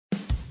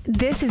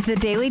This is the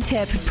Daily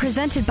Tip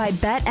presented by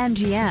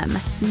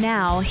BetMGM.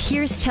 Now,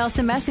 here's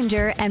Chelsea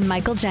Messenger and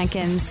Michael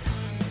Jenkins.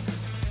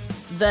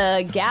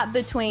 The gap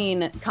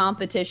between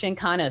competition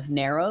kind of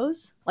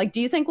narrows. Like, do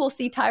you think we'll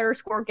see tighter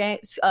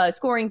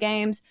scoring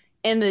games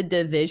in the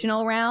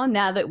divisional round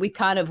now that we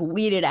kind of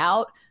weeded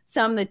out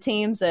some of the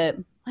teams that,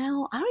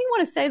 well, I don't even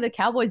want to say the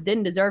Cowboys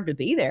didn't deserve to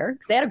be there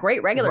because they had a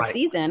great regular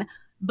season.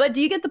 But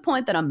do you get the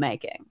point that I'm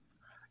making?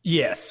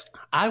 Yes,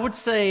 I would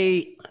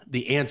say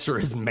the answer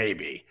is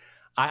maybe.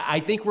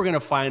 I think we're going to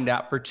find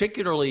out,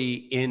 particularly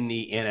in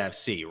the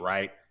NFC,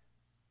 right?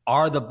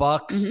 Are the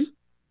Bucks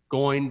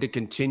going to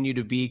continue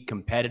to be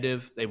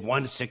competitive? They've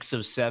won 6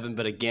 of 7,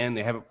 but again,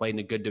 they haven't played in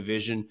a good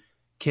division.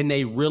 Can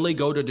they really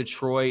go to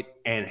Detroit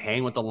and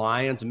hang with the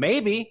Lions?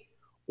 Maybe.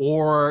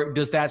 Or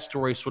does that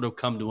story sort of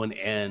come to an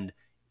end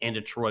and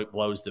Detroit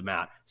blows them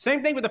out?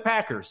 Same thing with the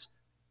Packers.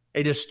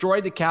 They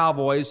destroyed the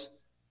Cowboys.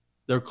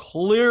 They're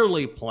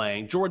clearly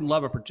playing, Jordan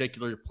Love in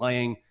particular,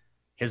 playing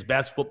his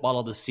best football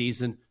of the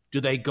season. Do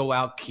they go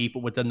out, keep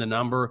it within the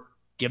number,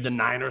 give the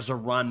Niners a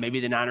run? Maybe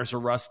the Niners are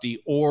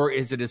rusty. Or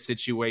is it a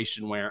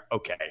situation where,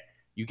 okay,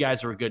 you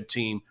guys are a good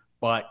team,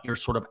 but you're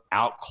sort of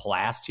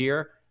outclassed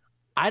here?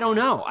 I don't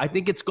know. I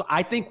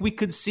think we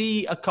could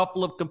see a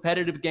couple of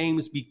competitive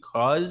games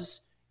because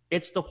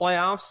it's the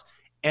playoffs.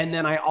 And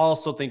then I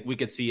also think we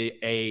could see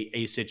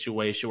a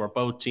situation where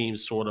both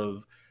teams sort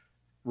of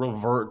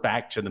revert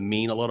back to the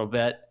mean a little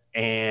bit,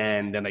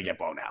 and then they get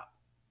blown out.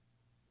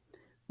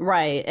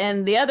 Right.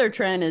 And the other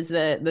trend is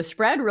that the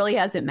spread really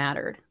hasn't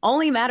mattered.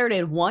 Only mattered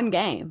in one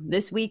game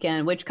this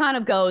weekend, which kind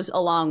of goes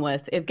along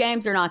with if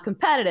games are not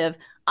competitive,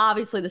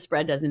 obviously the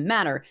spread doesn't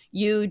matter.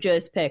 You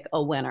just pick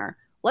a winner.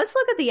 Let's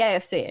look at the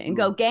AFC and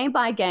go game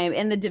by game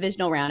in the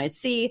divisional round and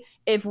see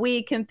if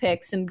we can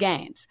pick some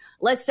games.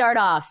 Let's start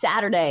off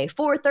Saturday,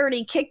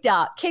 4:30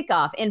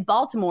 kickoff in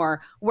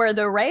Baltimore, where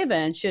the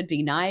Ravens should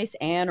be nice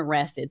and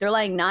rested. They're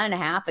laying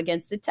 9.5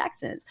 against the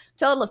Texans,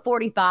 total of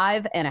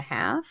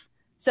 45.5.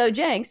 So,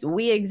 Jenks,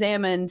 we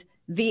examined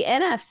the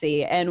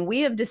NFC, and we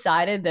have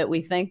decided that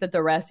we think that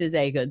the rest is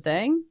a good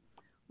thing.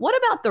 What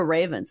about the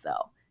Ravens,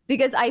 though?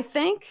 Because I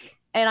think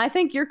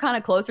you're kind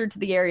of closer to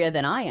the area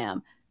than I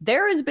am.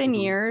 There has been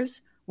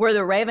years where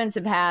the Ravens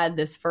have had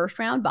this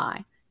first-round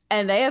bye,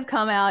 and they have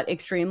come out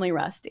extremely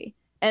rusty.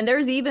 And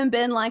there's even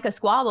been like a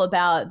squabble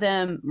about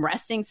them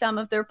resting some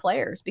of their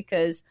players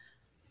because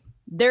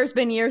there's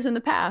been years in the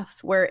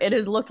past where it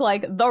has looked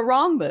like the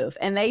wrong move,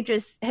 and they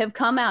just have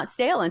come out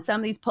stale in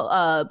some of these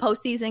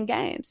postseason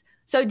games.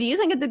 So do you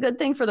think it's a good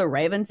thing for the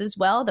Ravens as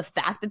well, the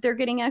fact that they're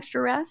getting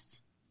extra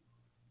rest?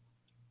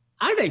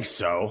 I think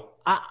so.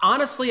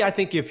 Honestly, I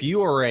think if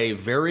you are a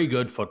very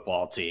good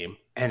football team,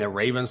 and the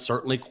Ravens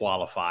certainly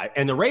qualify,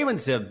 and the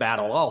Ravens have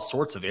battled all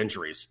sorts of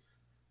injuries.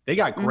 They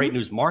got great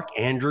news. Mark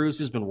Andrews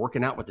has been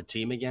working out with the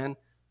team again.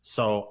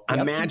 So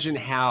imagine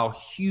how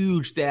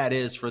huge that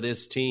is for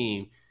this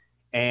team.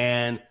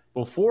 And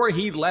before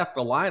he left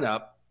the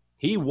lineup,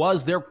 he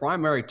was their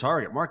primary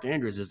target. Mark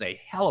Andrews is a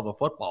hell of a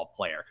football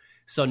player.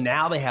 So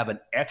now they have an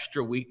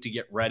extra week to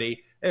get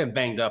ready. They've been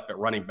banged up at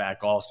running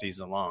back all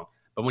season long.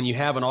 But when you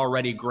have an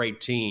already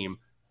great team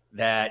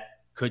that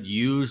could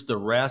use the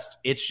rest,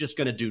 it's just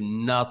going to do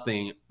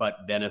nothing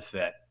but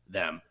benefit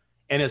them.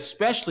 And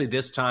especially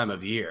this time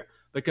of year,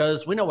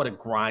 because we know what a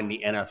grind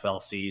the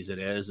NFL season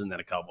is. And then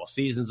a couple of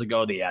seasons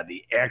ago, they had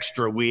the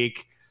extra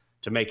week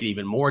to make it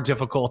even more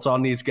difficult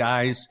on these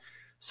guys.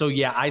 So,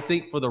 yeah, I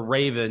think for the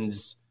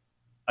Ravens,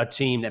 a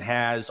team that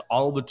has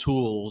all the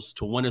tools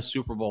to win a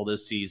Super Bowl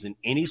this season,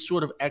 any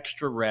sort of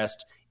extra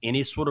rest,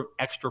 any sort of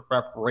extra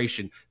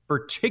preparation,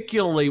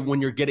 particularly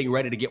when you're getting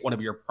ready to get one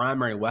of your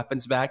primary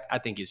weapons back, I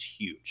think is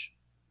huge.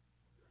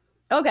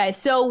 Okay,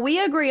 so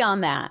we agree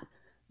on that.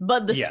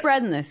 But the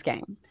spread in this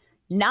game,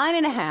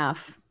 9.5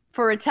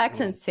 for a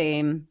Texans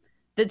team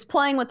that's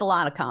playing with a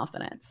lot of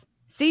confidence.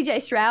 C.J.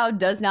 Stroud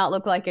does not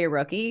look like a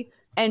rookie,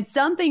 and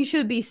something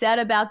should be said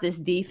about this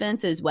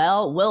defense as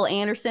well. Will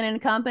Anderson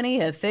and company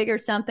have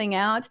figured something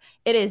out.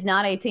 It is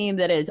not a team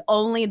that is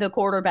only the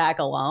quarterback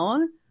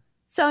alone.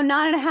 So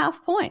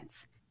 9.5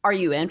 points. Are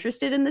you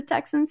interested in the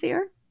Texans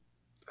here?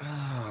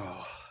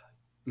 Oh,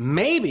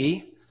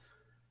 maybe.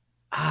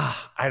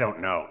 I don't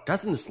know.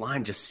 Doesn't this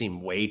line just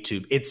seem way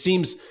too – it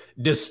seems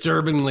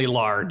disturbingly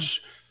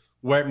large,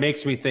 where it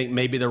makes me think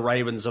maybe the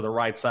Ravens are the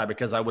right side,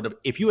 because I would have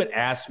 – if you had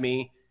asked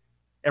me,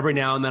 every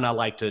now and then I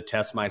like to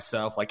test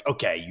myself, like,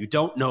 okay, you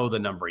don't know the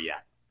number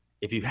yet.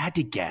 If you had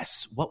to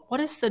guess, what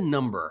is the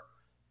number?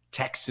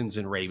 Texans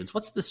and Ravens.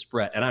 What's the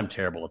spread? And I'm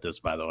terrible at this,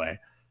 by the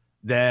way.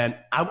 Then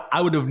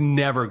I would have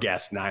never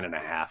guessed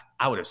 9.5.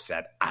 I would have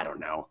said, I don't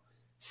know,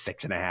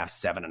 6.5,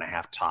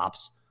 7.5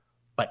 tops.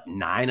 But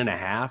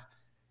 9.5,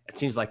 it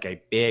seems like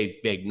a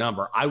big, big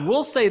number. I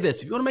will say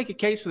this. If you want to make a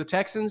case for the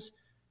Texans,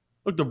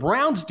 look, the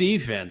Browns'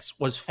 defense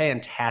was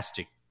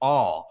fantastic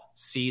all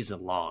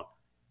season long.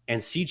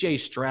 And C.J.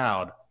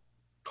 Stroud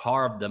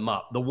carved them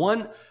up. The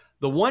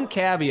one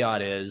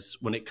caveat is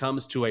when it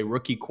comes to a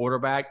rookie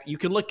quarterback, you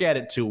can look at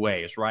it two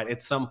ways, right?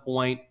 At some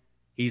point,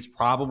 He's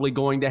probably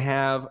going to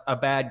have a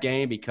bad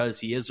game because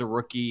he is a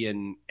rookie,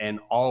 and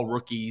all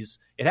rookies,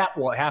 it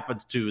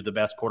happens to the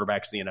best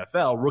quarterbacks in the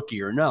NFL,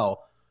 rookie or no.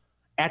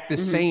 At the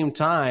same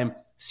time,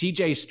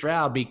 CJ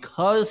Stroud,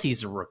 because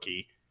he's a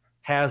rookie,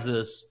 has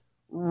this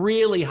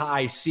really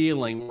high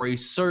ceiling where he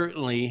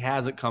certainly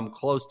hasn't come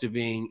close to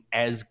being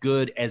as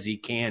good as he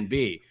can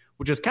be,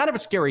 which is kind of a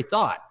scary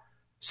thought.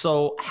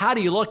 So how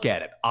do you look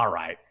at it? All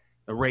right,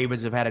 the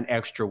Ravens have had an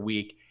extra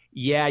week.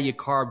 Yeah, you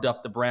carved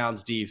up the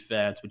Browns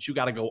defense, but you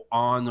got to go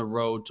on the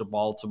road to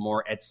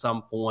Baltimore. At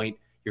some point,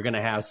 you're going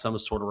to have some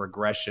sort of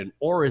regression.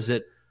 Or is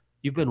it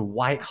you've been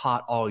white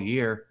hot all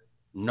year?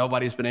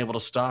 Nobody's been able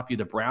to stop you.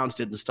 The Browns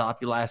didn't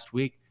stop you last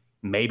week.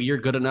 Maybe you're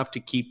good enough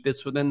to keep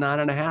this within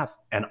 9.5.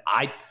 And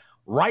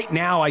right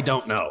now, I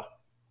don't know.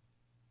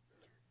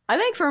 I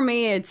think for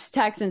me, it's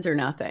Texans or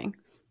nothing.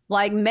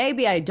 Like,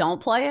 maybe I don't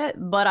play it,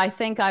 but I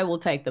think I will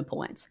take the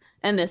points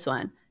in this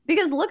one.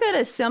 Because look at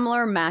a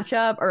similar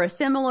matchup or a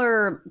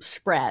similar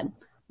spread.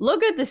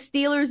 Look at the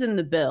Steelers and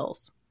the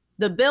Bills.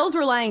 The Bills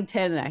were laying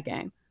 10 in that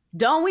game.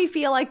 Don't we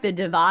feel like the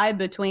divide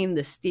between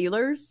the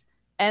Steelers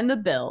and the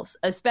Bills,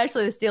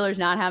 especially the Steelers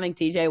not having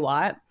TJ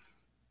Watt,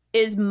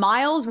 is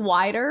miles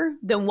wider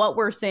than what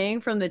we're seeing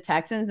from the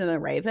Texans and the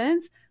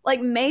Ravens?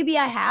 Like, maybe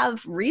I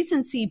have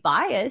recency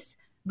bias,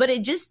 but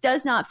it just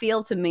does not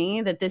feel to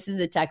me that this is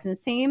a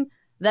Texans team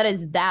that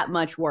is that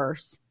much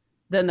worse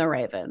than the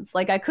Ravens.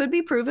 Like, I could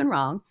be proven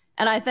wrong.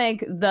 And I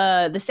think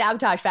the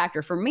sabotage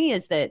factor for me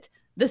is that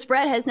the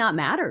spread has not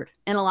mattered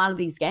in a lot of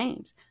these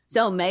games.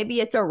 So maybe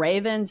it's a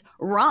Ravens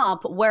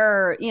romp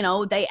where,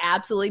 they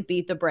absolutely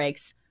beat the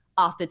brakes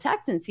off the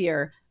Texans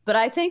here. But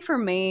I think for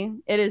me,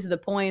 it is the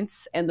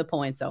points and the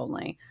points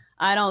only.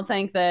 I don't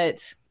think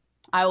that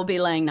I will be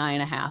laying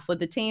 9.5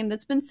 with a team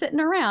that's been sitting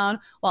around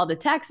while the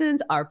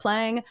Texans are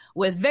playing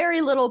with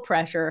very little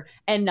pressure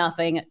and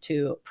nothing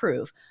to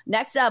prove.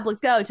 Next up, let's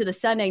go to the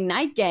Sunday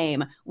night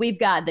game. We've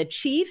got the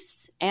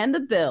Chiefs and the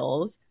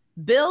Bills.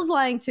 Bills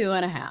laying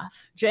 2.5.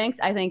 Jenks,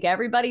 I think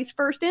everybody's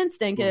first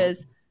instinct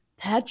is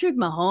Patrick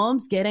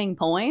Mahomes getting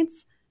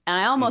points. And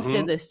I almost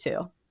did this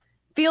too.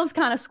 Feels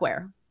kind of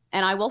square.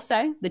 And I will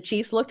say the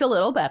Chiefs looked a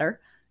little better.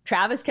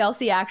 Travis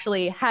Kelce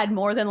actually had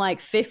more than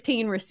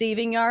 15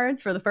 receiving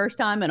yards for the first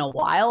time in a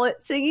while,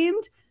 it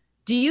seemed.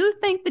 Do you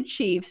think the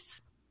Chiefs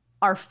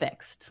are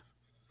fixed?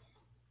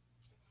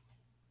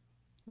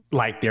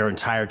 Like their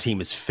entire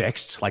team is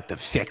fixed? Like the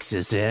fix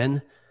is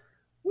in?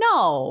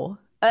 No.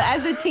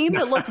 As a team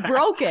that looked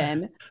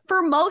broken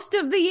for most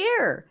of the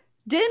year.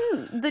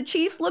 Didn't the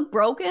Chiefs look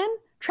broken?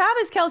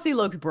 Travis Kelce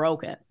looked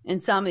broken in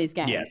some of these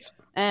games. Yes.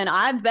 And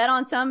I've bet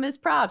on some of his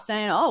props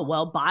saying,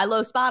 buy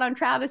low spot on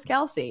Travis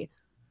Kelce.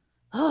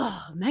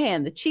 Oh,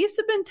 man, the Chiefs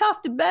have been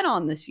tough to bet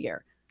on this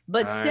year.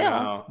 But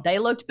still, they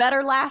looked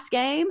better last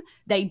game.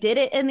 They did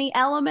it in the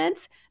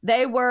elements.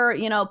 They were,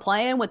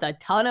 playing with a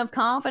ton of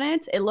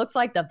confidence. It looks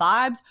like the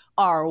vibes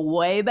are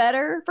way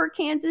better for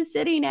Kansas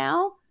City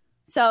now.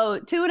 So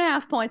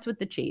 2.5 points with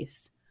the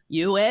Chiefs.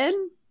 You in,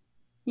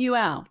 you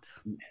out.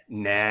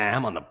 Nah,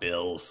 I'm on the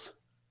Bills.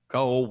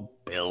 Go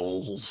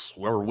Bills.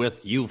 We're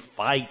with you.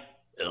 Fight,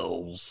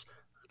 Bills.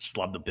 I just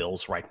love the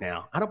Bills right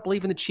now. I don't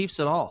believe in the Chiefs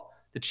at all.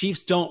 The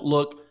Chiefs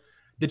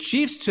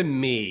to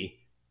me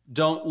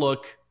don't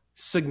look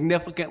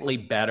significantly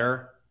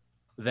better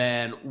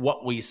than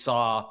what we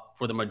saw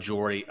for the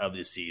majority of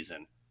the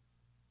season.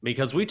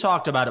 Because we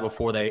talked about it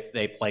before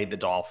they played the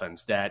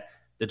Dolphins, that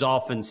the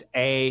Dolphins,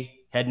 A,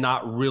 had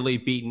not really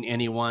beaten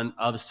anyone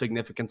of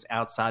significance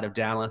outside of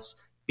Dallas.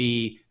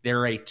 B,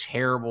 they're a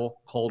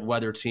terrible cold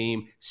weather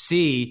team.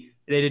 C,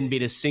 they didn't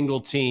beat a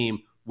single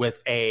team with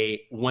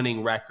a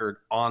winning record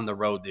on the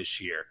road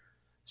this year.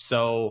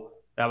 So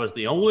that was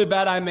the only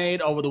bet I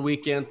made over the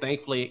weekend.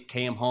 Thankfully, it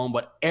came home,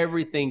 but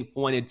everything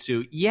pointed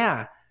to,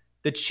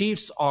 the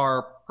Chiefs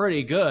are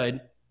pretty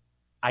good,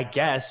 I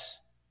guess.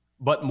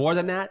 But more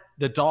than that,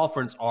 the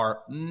Dolphins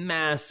are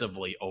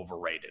massively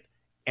overrated.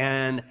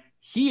 And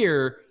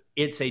here,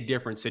 it's a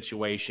different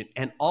situation.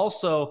 And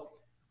also,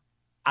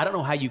 I don't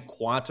know how you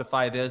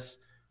quantify this,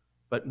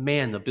 but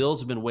man, the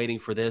Bills have been waiting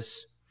for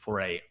this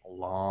for a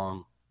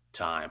long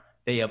time.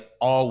 They have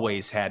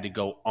always had to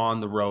go on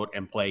the road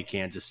and play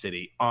Kansas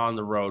City, on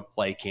the road,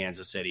 play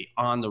Kansas City,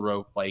 on the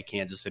road, play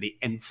Kansas City.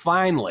 And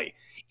finally,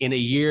 in a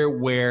year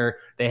where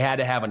they had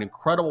to have an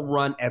incredible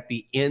run at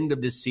the end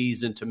of the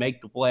season to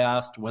make the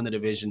playoffs, to win the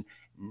division,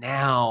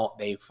 now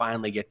they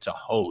finally get to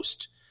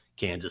host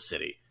Kansas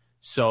City.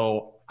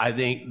 So I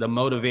think the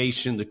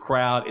motivation, the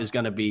crowd is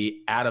going to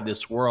be out of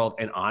this world.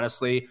 And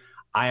honestly,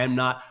 I am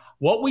not –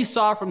 what we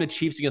saw from the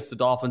Chiefs against the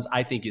Dolphins,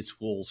 I think is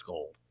fool's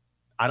gold.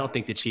 I don't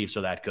think the Chiefs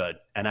are that good,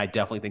 and I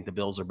definitely think the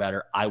Bills are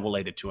better. I will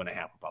lay the 2.5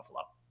 with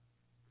Buffalo.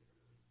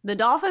 The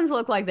Dolphins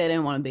look like they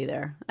didn't want to be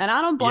there, and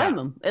I don't blame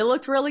them. It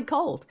looked really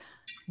cold.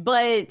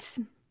 But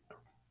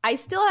I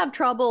still have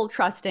trouble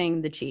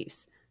trusting the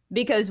Chiefs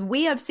because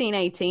we have seen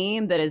a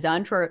team that is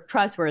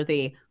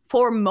untrustworthy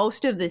for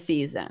most of the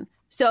season.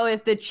 So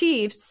if the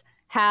Chiefs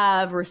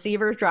have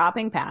receivers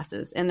dropping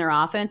passes and their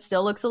offense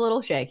still looks a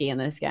little shaky in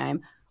this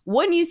game,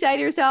 wouldn't you say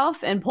to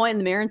yourself and point in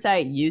the mirror and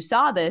say, you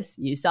saw this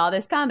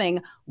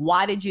coming.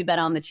 Why did you bet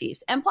on the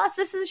Chiefs? And plus,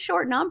 this is a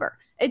short number.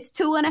 It's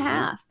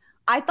 2.5.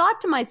 I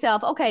thought to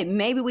myself, okay,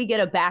 maybe we get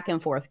a back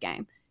and forth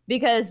game.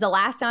 Because the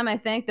last time I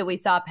think that we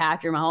saw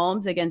Patrick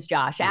Mahomes against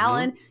Josh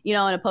Allen, in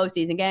a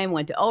postseason game,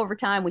 went to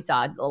overtime. We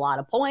saw a lot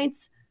of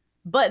points.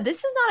 But this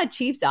is not a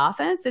Chiefs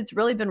offense that's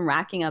really been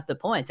racking up the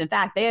points. In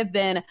fact, they have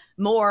been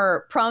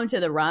more prone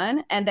to the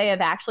run, and they have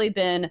actually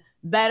been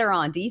better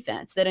on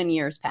defense than in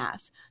years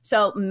past.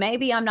 So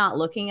maybe I'm not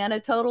looking at a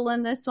total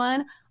in this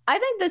one. I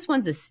think this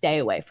one's a stay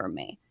away from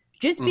me,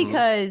 just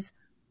because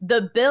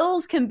the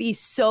Bills can be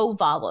so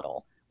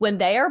volatile. When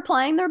they are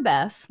playing their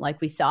best, like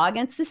we saw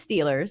against the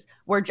Steelers,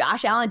 where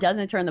Josh Allen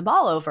doesn't turn the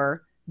ball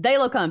over, they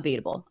look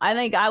unbeatable. I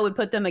think I would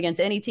put them against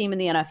any team in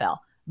the NFL.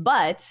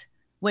 But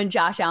when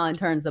Josh Allen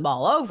turns the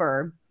ball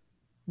over,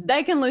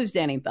 they can lose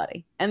to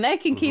anybody. And they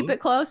can keep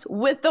it close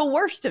with the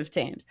worst of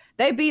teams.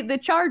 They beat the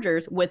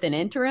Chargers with an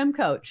interim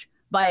coach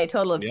by a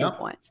total of 2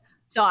 points.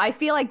 So I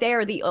feel like they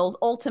are the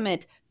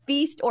ultimate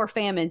feast or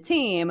famine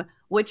team,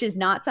 which is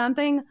not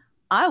something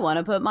I want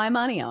to put my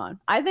money on.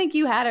 I think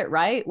you had it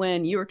right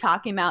when you were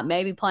talking about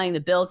maybe playing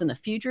the Bills in the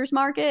futures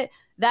market.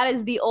 That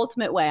is the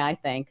ultimate way, I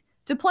think,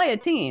 to play a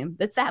team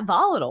that's that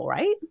volatile,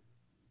 right?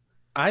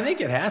 I think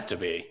it has to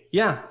be.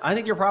 Yeah, I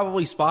think you're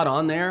probably spot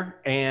on there.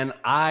 And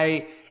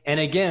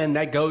again,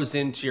 that goes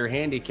into your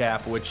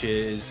handicap, which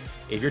is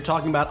if you're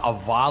talking about a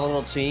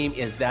volatile team,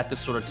 is that the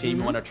sort of team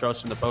you want to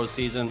trust in the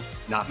postseason?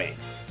 Not me.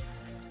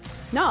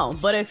 No,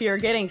 but if you're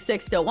getting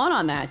 6-1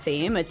 on that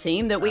team, a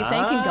team that we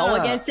think can go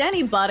against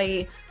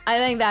anybody, I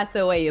think that's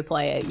the way you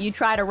play it. You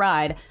try to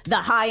ride the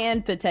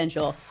high-end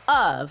potential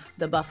of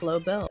the Buffalo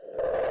Bills.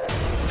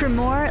 For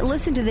more,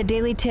 listen to the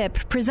Daily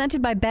Tip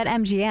presented by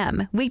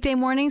BetMGM. Weekday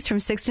mornings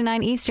from 6 to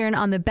 9 Eastern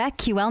on the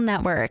BetQL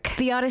network,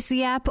 the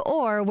Odyssey app,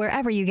 or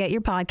wherever you get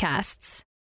your podcasts.